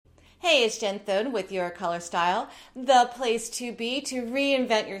Hey, it's Jen Thone with Your Color Style, the place to be to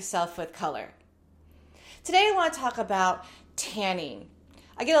reinvent yourself with color. Today I want to talk about tanning.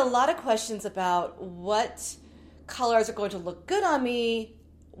 I get a lot of questions about what colors are going to look good on me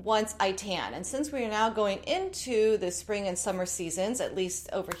once I tan. And since we are now going into the spring and summer seasons, at least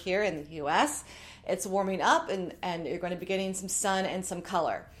over here in the US, it's warming up and you're going to be getting some sun and some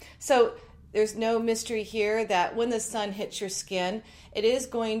color. So there's no mystery here that when the sun hits your skin, it is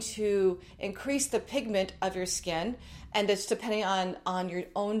going to increase the pigment of your skin, and it's depending on your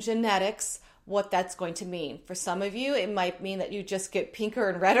own genetics what that's going to mean. For some of you, it might mean that you just get pinker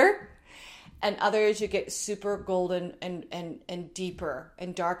and redder, and others you get super golden and deeper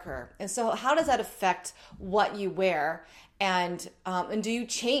and darker. And so how does that affect what you wear, and do you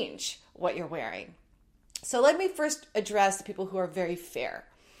change what you're wearing? So let me first address the people who are very fair,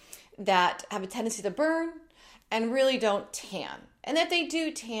 that have a tendency to burn and really don't tan. And if they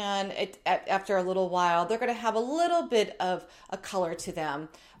do tan, after a little while, they're going to have a little bit of a color to them.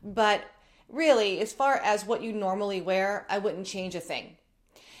 But really, as far as what you normally wear, I wouldn't change a thing.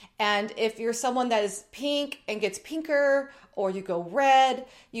 And if you're someone that is pink and gets pinker, or you go red,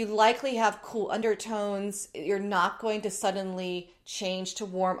 you likely have cool undertones. You're not going to suddenly change to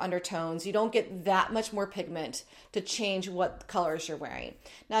warm undertones. You don't get that much more pigment to change what colors you're wearing.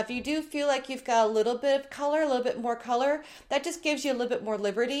 Now, if you do feel like you've got a little bit of color, a little bit more color, that just gives you a little bit more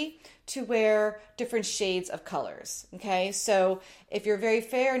liberty to wear different shades of colors. Okay, so if you're very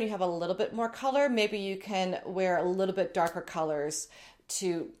fair and you have a little bit more color, maybe you can wear a little bit darker colors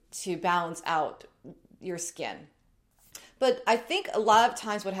to balance out your skin. But I think a lot of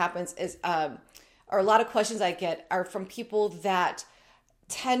times what happens is, or a lot of questions I get are from people that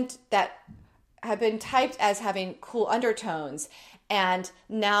have been typed as having cool undertones, and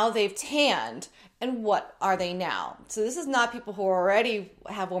now they've tanned, and what are they now? So this is not people who already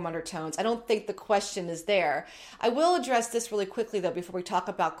have warm undertones. I don't think the question is there. I will address this really quickly though before we talk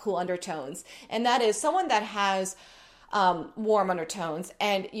about cool undertones, and that is someone that has warm undertones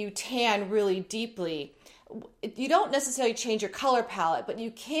and you tan really deeply. You don't necessarily change your color palette, but you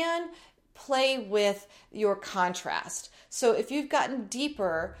can play with your contrast. So if you've gotten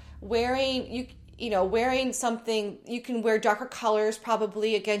deeper, wearing something, you can wear darker colors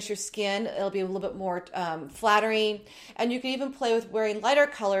probably against your skin. It'll be a little bit more flattering. And you can even play with wearing lighter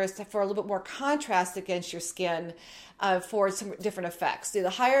colors for a little bit more contrast against your skin for some different effects. So the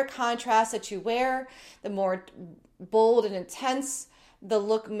higher contrast that you wear, the more bold and intense the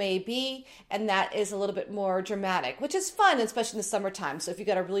look may be, and that is a little bit more dramatic, which is fun, especially in the summertime. So if you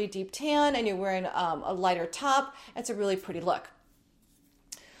got a really deep tan and you're wearing a lighter top, it's a really pretty look.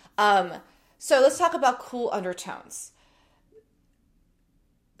 So let's talk about cool undertones,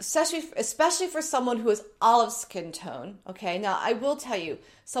 especially for someone who is olive skin tone. Okay, now I will tell you,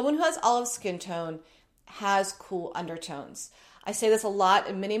 someone who has olive skin tone has cool undertones. I say this a lot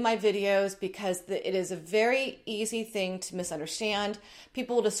in many of my videos because it is a very easy thing to misunderstand.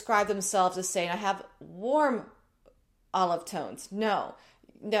 People will describe themselves as saying, I have warm olive tones. No,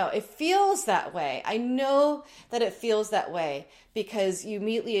 it feels that way. I know that it feels that way because you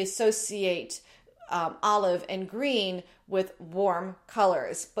immediately associate olive and green with warm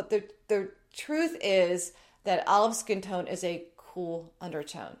colors. But the truth is that olive skin tone is a cool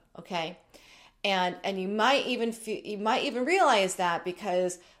undertone, okay? And you might even realize that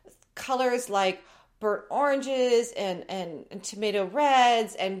because colors like burnt oranges and tomato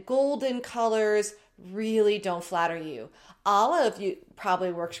reds and golden colors really don't flatter you. Olive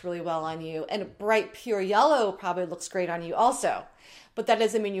probably works really well on you, and bright pure yellow probably looks great on you also. But that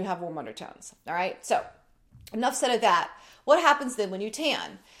doesn't mean you have warm undertones. All right. So enough said of that. What happens then when you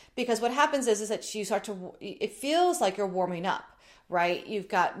tan? Because what happens is that it feels like you're warming up. Right? You've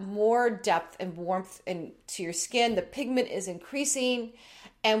got more depth and warmth into your skin. The pigment is increasing.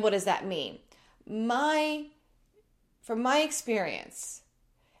 And what does that mean? From my experience,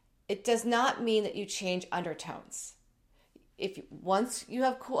 it does not mean that you change undertones. Once you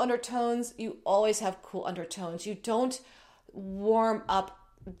have cool undertones, you always have cool undertones. You don't warm up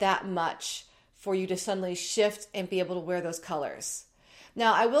that much for you to suddenly shift and be able to wear those colors.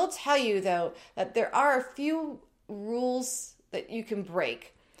 Now, I will tell you, though, that there are a few rules that you can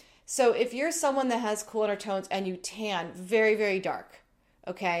break. So if you're someone that has cool undertones and you tan very, very dark,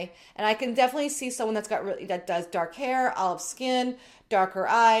 okay? And I can definitely see someone that does dark hair, olive skin, darker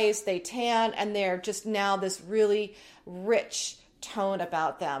eyes, they tan, and they're just now this really rich tone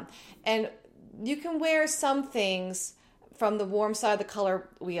about them. And you can wear some things from the warm side of the color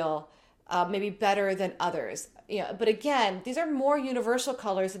wheel maybe better than others. But again, these are more universal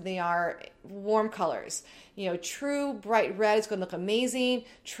colors than they are warm colors. True bright red is going to look amazing.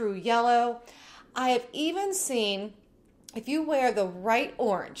 True yellow. I have even seen, if you wear the right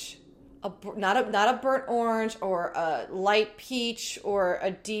orange, not a burnt orange or a light peach or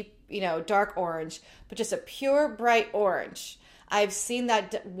a deep, dark orange, but just a pure bright orange. I've seen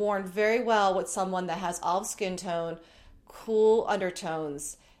that worn very well with someone that has olive skin tone, cool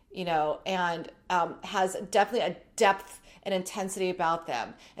undertones, and has definitely a depth and intensity about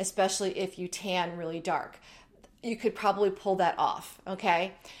them, especially if you tan really dark. You could probably pull that off,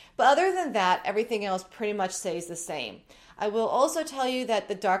 okay? But other than that, everything else pretty much stays the same. I will also tell you that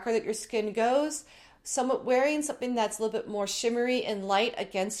the darker that your skin goes, wearing something that's a little bit more shimmery and light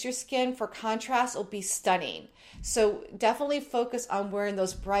against your skin for contrast will be stunning. So definitely focus on wearing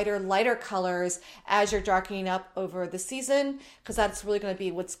those brighter, lighter colors as you're darkening up over the season, because that's really going to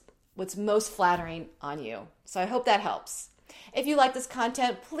be what's most flattering on you. So I hope that helps. If you like this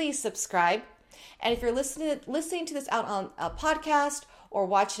content, please subscribe. And if you're listening to this out on a podcast or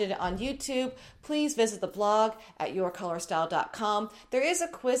watching it on YouTube, please visit the blog at yourcolorstyle.com. There is a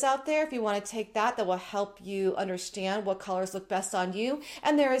quiz out there if you want to take that will help you understand what colors look best on you.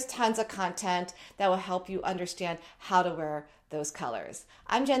 And there is tons of content that will help you understand how to wear those colors.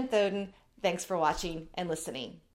 I'm Jen Thoden. Thanks for watching and listening.